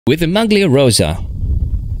with the Maglia Rosa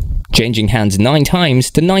changing hands 9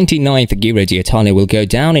 times, the 99th Giro d'Italia will go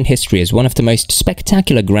down in history as one of the most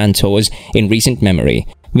spectacular Grand Tours in recent memory.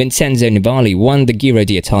 Vincenzo Nibali won the Giro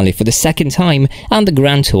d'Italia for the 2nd time and the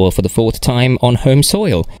Grand Tour for the 4th time on home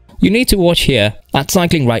soil. You need to watch here at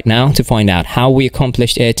Cycling Right Now to find out how we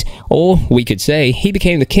accomplished it, or we could say he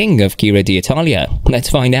became the king of Giro d'Italia.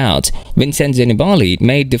 Let's find out. Vincenzo Nibali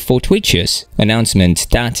made the fortuitous announcement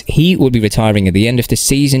that he would be retiring at the end of the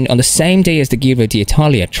season on the same day as the Giro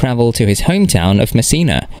d'Italia travelled to his hometown of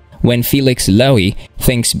Messina. When Felix Lowe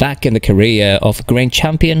thinks back on the career of a great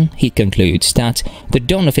champion, he concludes that the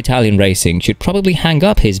Don of Italian racing should probably hang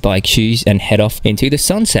up his bike shoes and head off into the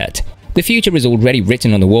sunset. The future is already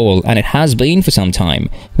written on the wall, and it has been for some time.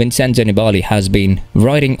 Vincenzo Nibali has been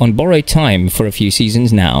riding on borrowed time for a few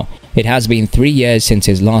seasons now. It has been 3 years since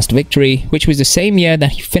his last victory, which was the same year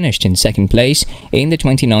that he finished in 2nd place in the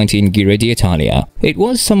 2019 Giro d'Italia. It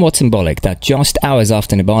was somewhat symbolic that just hours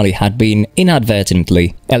after Nibali had been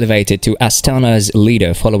inadvertently elevated to Astana's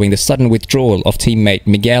leader following the sudden withdrawal of teammate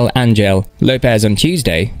Miguel Angel Lopez on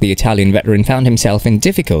Tuesday, the Italian veteran found himself in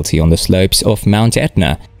difficulty on the slopes of Mount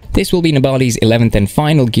Etna. This will be Nibali's 11th and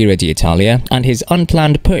final Giro d'Italia and his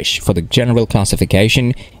unplanned push for the general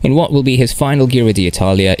classification in what will be his final Giro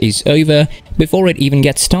d'Italia is over before it even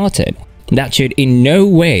gets started. That should in no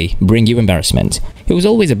way bring you embarrassment. It was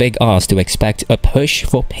always a big ask to expect a push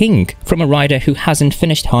for pink from a rider who hasn't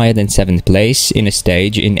finished higher than 7th place in a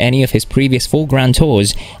stage in any of his previous 4 Grand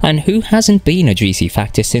Tours and who hasn't been a GC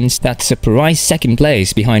factor since that surprise 2nd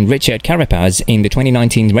place behind Richard Carapaz in the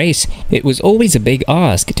 2019 race. It was always a big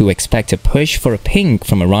ask to expect a push for a pink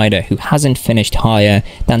from a rider who hasn't finished higher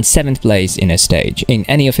than 7th place in a stage in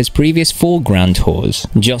any of his previous 4 Grand Tours.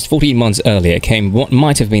 Just 14 months earlier came what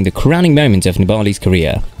might have been the crowning moment of Nibali's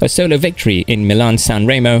career, a solo victory in Milan-San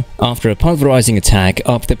Remo after a pulverizing attack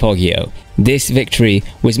up the Poggio. This victory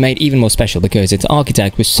was made even more special because its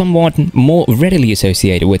architect was somewhat more readily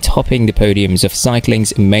associated with topping the podiums of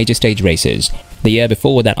cycling's major stage races. The year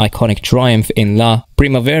before that iconic triumph in La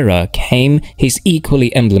Primavera came his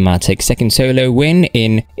equally emblematic 2nd solo win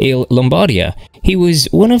in Il Lombardia. He was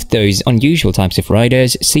one of those unusual types of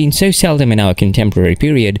riders seen so seldom in our contemporary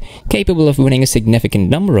period, capable of winning a significant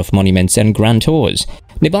number of monuments and Grand Tours.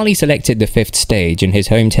 Nibali selected the 5th stage in his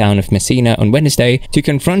hometown of Messina on Wednesday to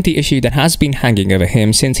confront the issue that has been hanging over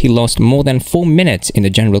him since he lost more than 4 minutes in the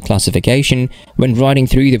general classification when riding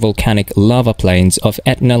through the volcanic lava plains of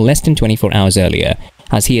Etna less than 24 hours earlier.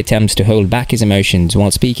 As he attempts to hold back his emotions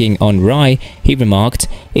while speaking on Rai, he remarked,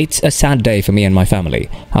 "It's a sad day for me and my family.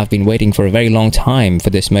 I've been waiting for a very long time for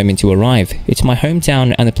this moment to arrive. It's my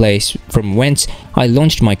hometown and the place from whence I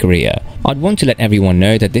launched my career. I'd want to let everyone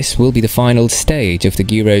know that this will be the final stage of the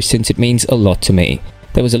Giro since it means a lot to me.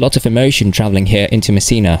 There was a lot of emotion travelling here into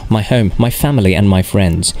Messina, my home, my family and my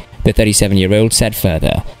friends," the 37-year-old said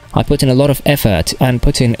further. "I put in a lot of effort and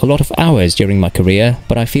put in a lot of hours during my career,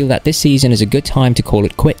 but I feel that this season is a good time to call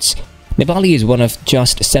it quits." Nibali is one of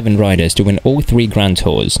just 7 riders to win all 3 Grand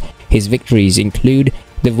Tours. His victories include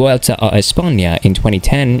the Vuelta a España in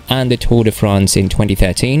 2010 and the Tour de France in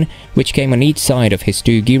 2013, which came on each side of his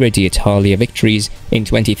 2 Giro d'Italia victories in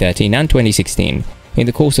 2013 and 2016. In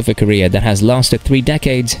the course of a career that has lasted 3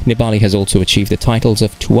 decades, Nibali has also achieved the titles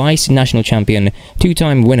of twice national champion,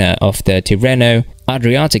 2-time winner of the Tirreno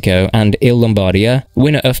Adriatico and Il Lombardia,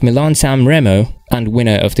 winner of Milan-San Remo, and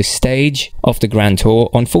winner of the stage of the Grand Tour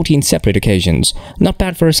on 14 separate occasions. Not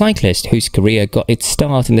bad for a cyclist whose career got its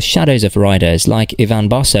start in the shadows of riders like Ivan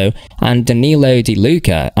Basso and Danilo Di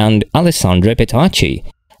Luca and Alessandro Petacci.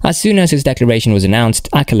 As soon as his declaration was announced,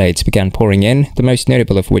 accolades began pouring in, the most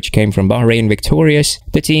notable of which came from Bahrain Victorious,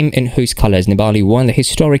 the team in whose colours Nibali won the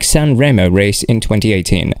historic San Remo race in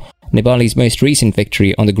 2018. Nibali's most recent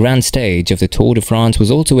victory on the grand stage of the Tour de France was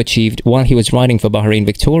also achieved while he was riding for Bahrain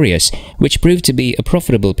Victorious, which proved to be a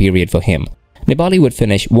profitable period for him. Nibali would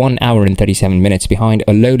finish 1 hour and 37 minutes behind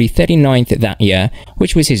a lowly 39th that year,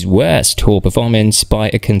 which was his worst Tour performance by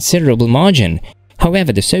a considerable margin.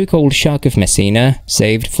 However, the so-called Shark of Messina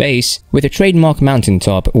saved face with a trademark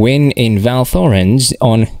mountaintop win in Val Thorens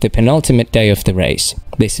on the penultimate day of the race.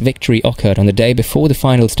 This victory occurred on the day before the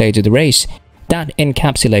final stage of the race. That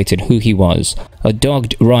encapsulated who he was, a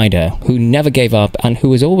dogged rider who never gave up and who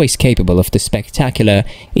was always capable of the spectacular,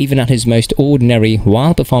 even at his most ordinary,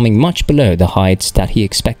 while performing much below the heights that he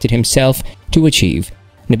expected himself to achieve.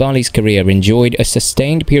 Nibali's career enjoyed a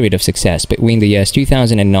sustained period of success between the years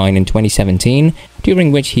 2009 and 2017,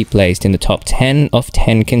 during which he placed in the top 10 of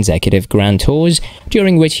 10 consecutive Grand Tours,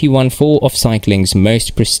 during which he won 4 of cycling's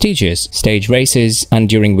most prestigious stage races, and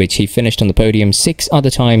during which he finished on the podium 6 other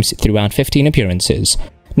times throughout 15 appearances.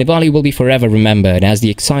 Nibali will be forever remembered as the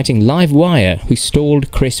exciting live wire who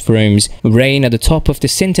stalled Chris Froome's reign at the top of the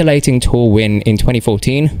scintillating Tour win in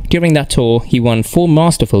 2014. During that tour, he won 4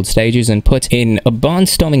 masterful stages and put in a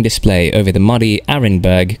barnstorming display over the muddy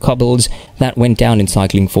Arenberg cobbles that went down in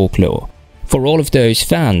cycling folklore. For all of those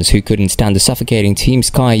fans who couldn't stand the suffocating Team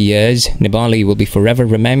Sky years, Nibali will be forever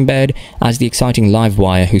remembered as the exciting live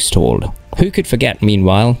wire who stalled. Who could forget,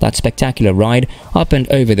 meanwhile, that spectacular ride up and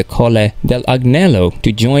over the Colle dell'Agnello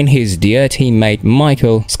to join his dear teammate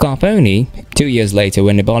Michael Scarponi 2 years later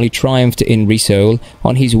when Nibali triumphed in Risole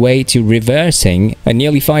on his way to reversing a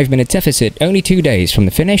nearly 5-minute deficit only 2 days from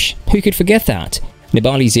the finish? Who could forget that?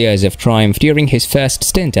 Nibali's years of triumph during his first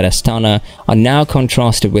stint at Astana are now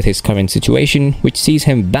contrasted with his current situation, which sees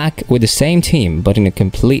him back with the same team but in a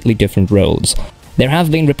completely different roles. There have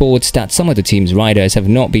been reports that some of the team's riders have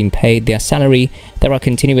not been paid their salary, there are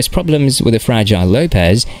continuous problems with the fragile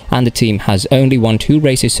Lopez, and the team has only won 2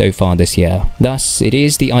 races so far this year. Thus, it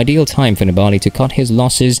is the ideal time for Nibali to cut his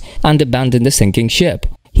losses and abandon the sinking ship.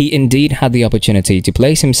 He indeed had the opportunity to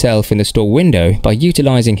place himself in the store window by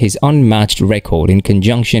utilizing his unmatched record in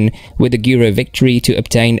conjunction with the Giro victory to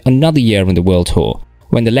obtain another year on the World Tour.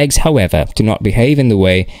 When the legs, however, do not behave in the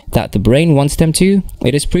way that the brain wants them to,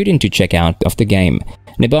 it is prudent to check out of the game.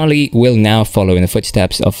 Nibali will now follow in the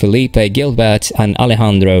footsteps of Felipe Gilbert and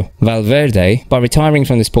Alejandro Valverde by retiring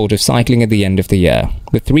from the sport of cycling at the end of the year.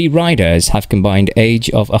 The 3 riders have combined age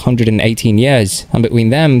of 118 years, and between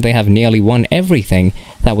them they have nearly won everything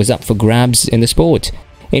that was up for grabs in the sport.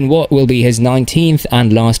 In what will be his 19th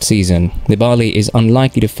and last season, Nibali is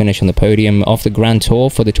unlikely to finish on the podium of the Grand Tour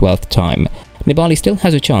for the 12th time. Nibali still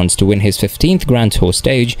has a chance to win his 15th Grand Tour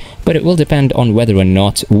stage, but it will depend on whether or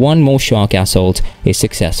not one more shark assault is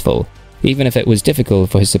successful. Even if it was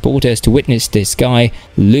difficult for his supporters to witness this guy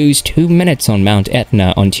lose 2 minutes on Mount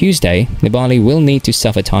Etna on Tuesday, Nibali will need to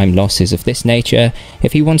suffer time losses of this nature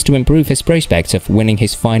if he wants to improve his prospects of winning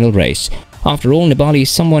his final race. After all, Nibali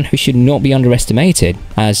is someone who should not be underestimated,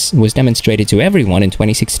 as was demonstrated to everyone in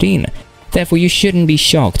 2016. Therefore, you shouldn't be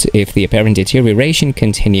shocked if the apparent deterioration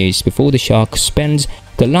continues before the shark spends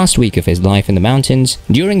the last week of his life in the mountains,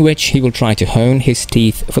 during which he will try to hone his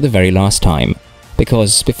teeth for the very last time.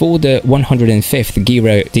 Because before the 105th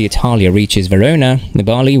Giro d'Italia reaches Verona,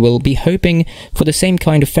 Nibali will be hoping for the same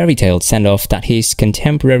kind of fairy tale send-off that his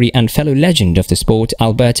contemporary and fellow legend of the sport,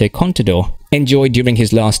 Alberto Contador, enjoyed during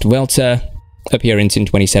his last Vuelta appearance in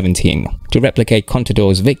 2017. To replicate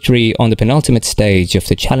Contador's victory on the penultimate stage of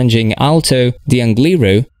the challenging Alto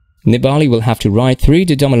d'Angliru, Nibali will have to ride through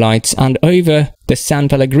the Dolomites and over the San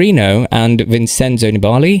Pellegrino, and Vincenzo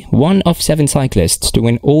Nibali, one of 7 cyclists to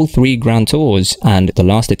win all 3 Grand Tours and the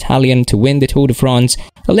last Italian to win the Tour de France,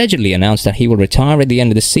 allegedly announced that he will retire at the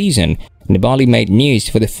end of the season. Nibali made news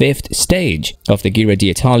for the 5th stage of the Giro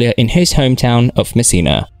d'Italia in his hometown of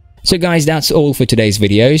Messina. So guys, that's all for today's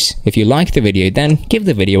videos. If you liked the video, then give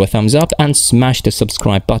the video a thumbs up and smash the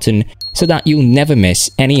subscribe button so that you'll never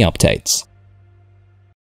miss any updates.